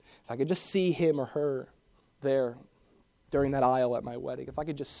 if I could just see him or her there during that aisle at my wedding, if I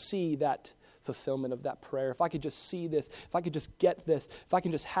could just see that fulfillment of that prayer, if I could just see this, if I could just get this, if I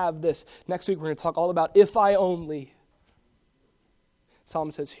can just have this. Next week we're going to talk all about if I only.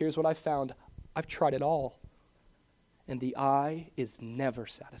 Solomon says, here's what I found. I've tried it all. And the eye is never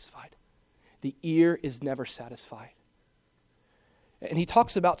satisfied. The ear is never satisfied. And he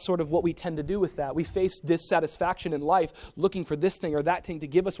talks about sort of what we tend to do with that. We face dissatisfaction in life, looking for this thing or that thing to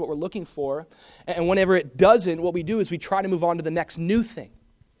give us what we're looking for. And whenever it doesn't, what we do is we try to move on to the next new thing.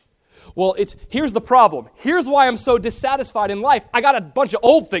 Well, here's the problem. Here's why I'm so dissatisfied in life. I got a bunch of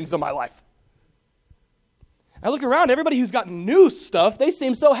old things in my life. I look around, everybody who's got new stuff, they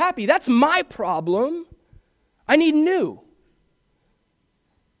seem so happy. That's my problem. I need new.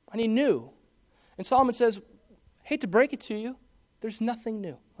 I need new. And Solomon says, hate to break it to you, there's nothing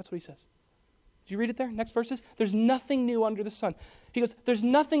new. That's what he says. Did you read it there? Next verses. There's nothing new under the sun. He goes, there's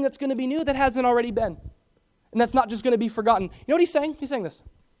nothing that's going to be new that hasn't already been. And that's not just going to be forgotten. You know what he's saying? He's saying this.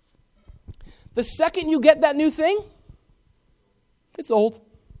 The second you get that new thing, it's old.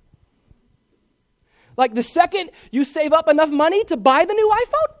 Like the second you save up enough money to buy the new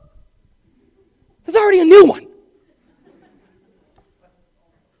iPhone, there's already a new one.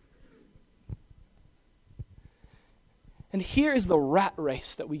 And here is the rat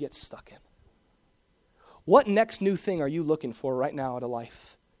race that we get stuck in. What next new thing are you looking for right now out of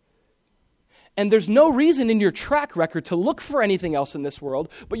life? And there's no reason in your track record to look for anything else in this world,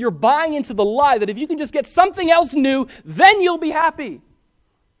 but you're buying into the lie that if you can just get something else new, then you'll be happy.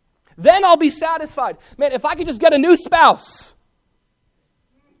 Then I'll be satisfied. Man, if I could just get a new spouse.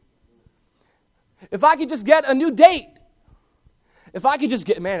 If I could just get a new date. If I could just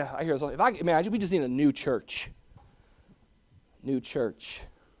get, man, I hear this, we just need a new church. New church.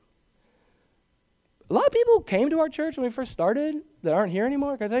 A lot of people came to our church when we first started that aren't here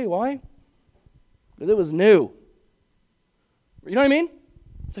anymore. Can I tell you why? Because it was new. You know what I mean?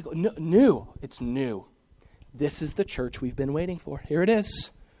 It's like, new. It's new. This is the church we've been waiting for. Here it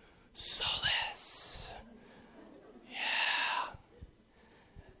is. Solace. Yeah.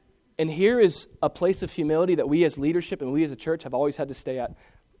 And here is a place of humility that we as leadership and we as a church have always had to stay at.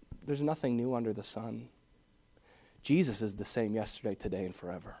 There's nothing new under the sun. Jesus is the same yesterday, today, and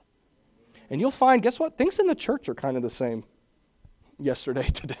forever. And you'll find, guess what? Things in the church are kind of the same yesterday,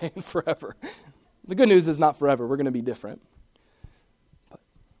 today, and forever. The good news is not forever. We're going to be different. But,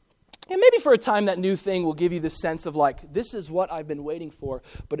 and maybe for a time that new thing will give you this sense of like, this is what I've been waiting for,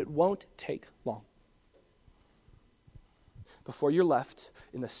 but it won't take long. Before you're left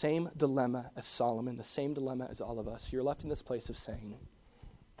in the same dilemma as Solomon, the same dilemma as all of us, you're left in this place of saying,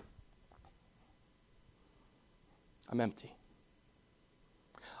 I'm empty.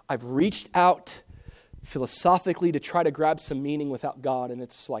 I've reached out philosophically to try to grab some meaning without God, and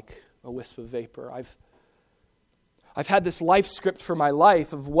it's like a wisp of vapor. I've had this life script for my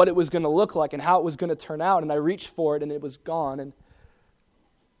life of what it was going to look like and how it was going to turn out, and I reached for it, and it was gone, and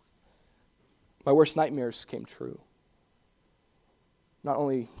my worst nightmares came true. Not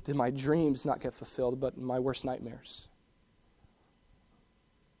only did my dreams not get fulfilled, but my worst nightmares.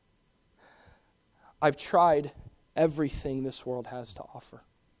 I've tried everything this world has to offer.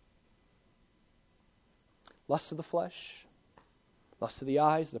 Lust of the flesh, lust of the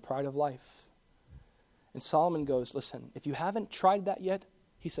eyes, the pride of life. And Solomon goes, listen, if you haven't tried that yet,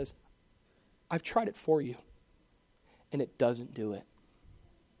 he says, I've tried it for you. And it doesn't do it.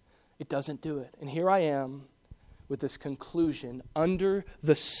 It doesn't do it. And here I am with this conclusion under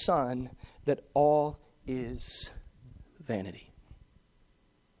the sun that all is vanity.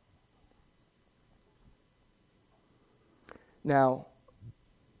 Now,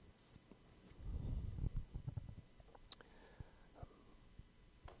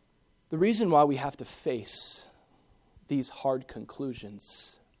 the reason why we have to face these hard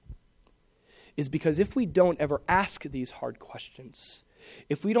conclusions is because if we don't ever ask these hard questions,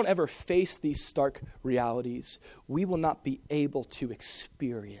 if we don't ever face these stark realities, we will not be able to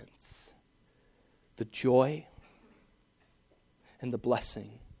experience the joy and the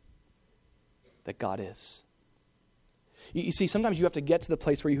blessing that God is. You see, sometimes you have to get to the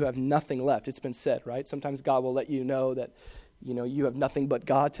place where you have nothing left. It's been said, right? Sometimes God will let you know that, you have nothing but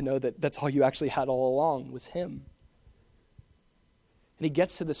God, to know that that's all you actually had all along was Him. And He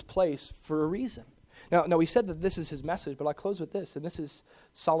gets to this place for a reason. Now we said that this is his message, but I'll close with this, and this is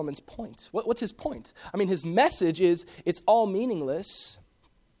Solomon's point. What's his point? I mean, his message is it's all meaningless,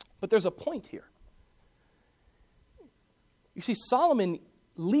 but there's a point here. You see, Solomon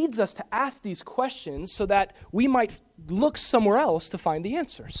leads us to ask these questions so that we might look somewhere else to find the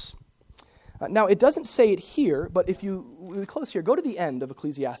answers. Now, it doesn't say it here, but if we close here, go to the end of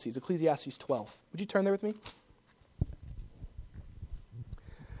Ecclesiastes, Ecclesiastes 12. Would you turn there with me?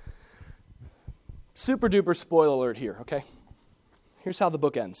 Super duper spoiler alert here, okay? Here's how the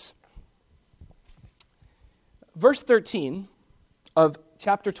book ends. Verse 13 of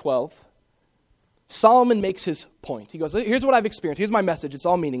chapter 12, Solomon makes his point. He goes, here's what I've experienced. Here's my message. It's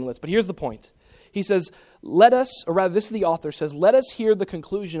all meaningless, but here's the point. He says, this is the author says, let us hear the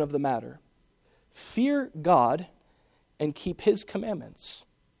conclusion of the matter. Fear God and keep His commandments.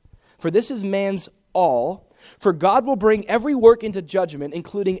 For this is man's all. For God will bring every work into judgment,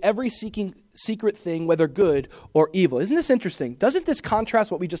 including every secret thing, whether good or evil. Isn't this interesting? Doesn't this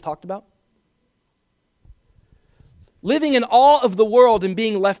contrast what we just talked about? Living in awe of the world and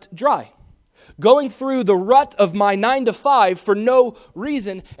being left dry. Going through the rut of my 9 to 5 for no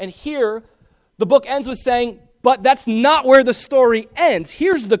reason. And here, the book ends with saying, but that's not where the story ends.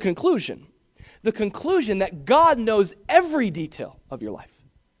 Here's the conclusion. The conclusion that God knows every detail of your life.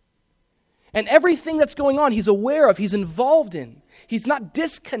 And everything that's going on, He's aware of, He's involved in. He's not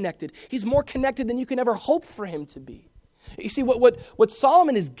disconnected. He's more connected than you can ever hope for Him to be. You see, what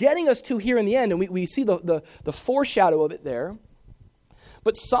Solomon is getting us to here in the end, and we see the foreshadow of it there,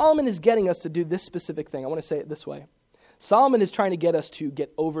 but Solomon is getting us to do this specific thing. I want to say it this way. Solomon is trying to get us to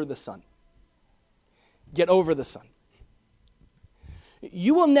get over the sun. Get over the sun.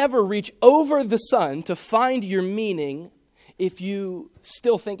 You will never reach over the sun to find your meaning if you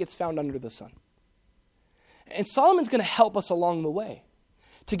still think it's found under the sun. And Solomon's going to help us along the way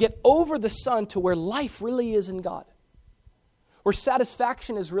to get over the sun to where life really is in God, where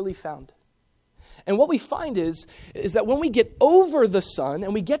satisfaction is really found. And what we find is that when we get over the sun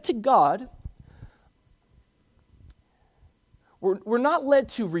and we get to God, we're not led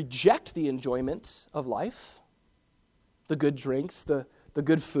to reject the enjoyment of life, the good drinks, the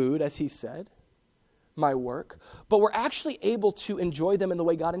good food, as he said, my work, but we're actually able to enjoy them in the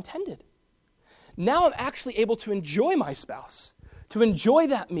way God intended. Now I'm actually able to enjoy my spouse, to enjoy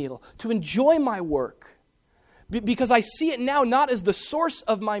that meal, to enjoy my work, because I see it now not as the source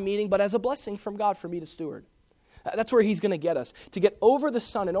of my meaning, but as a blessing from God for me to steward. That's where He's going to get us, to get over the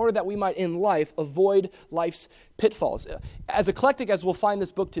sun in order that we might in life avoid life's pitfalls. As eclectic as we'll find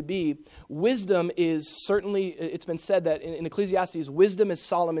this book to be, wisdom is certainly, it's been said that in Ecclesiastes, wisdom is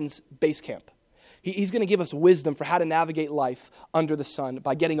Solomon's base camp. He's going to give us wisdom for how to navigate life under the sun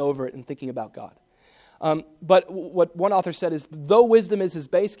by getting over it and thinking about God. But what one author said is, though wisdom is his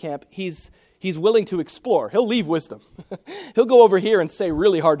base camp, he's willing to explore. He'll leave wisdom. He'll go over here and say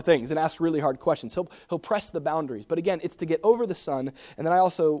really hard things and ask really hard questions. He'll press the boundaries. But again, it's to get over the sun. And then I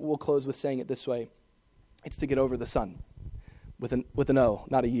also will close with saying it this way. It's to get over the sun with an O,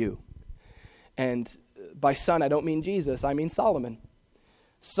 not a U. And by son, I don't mean Jesus. I mean Solomon.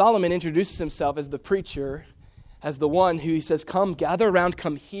 Solomon introduces himself as the preacher, as the one who he says, come, gather around,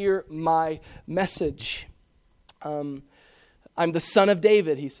 come hear my message. I'm the son of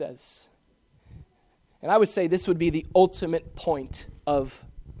David, he says. And I would say this would be the ultimate point of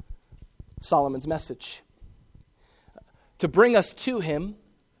Solomon's message. To bring us to him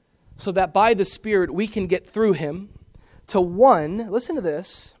so that by the Spirit we can get through him to one, listen to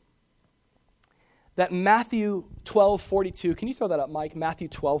this, that Matthew 12:42, can you throw that up, Mike? Matthew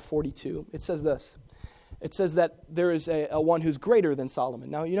 12:42, it says this, It says that there is a one who's greater than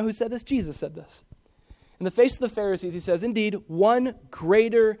Solomon. Now, you know who said this? Jesus said this. In the face of the Pharisees, he says, indeed, one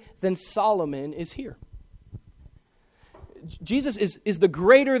greater than Solomon is here. Jesus is the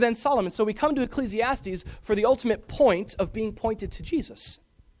greater than Solomon. So we come to Ecclesiastes for the ultimate point of being pointed to Jesus,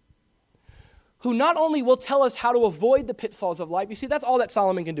 who not only will tell us how to avoid the pitfalls of life. You see, that's all that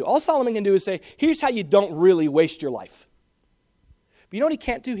Solomon can do. All Solomon can do is say, here's how you don't really waste your life. But you know what he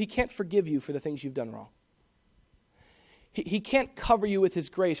can't do? He can't forgive you for the things you've done wrong. He can't cover you with his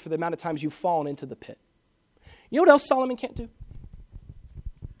grace for the amount of times you've fallen into the pit. You know what else Solomon can't do?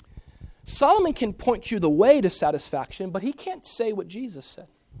 Solomon can point you the way to satisfaction, but he can't say what Jesus said,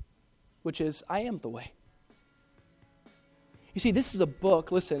 which is, I am the way. You see, this is a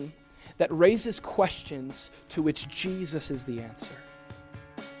book, listen, that raises questions to which Jesus is the answer.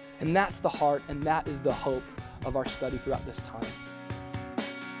 And that's the heart, and that is the hope of our study throughout this time.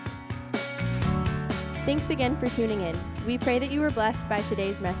 Thanks again for tuning in. We pray that you were blessed by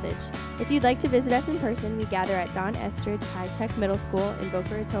today's message. If you'd like to visit us in person, we gather at Don Estridge High Tech Middle School in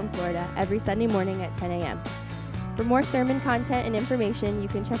Boca Raton, Florida, every Sunday morning at 10 a.m. For more sermon content and information, you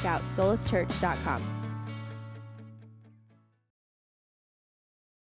can check out solaschurch.com.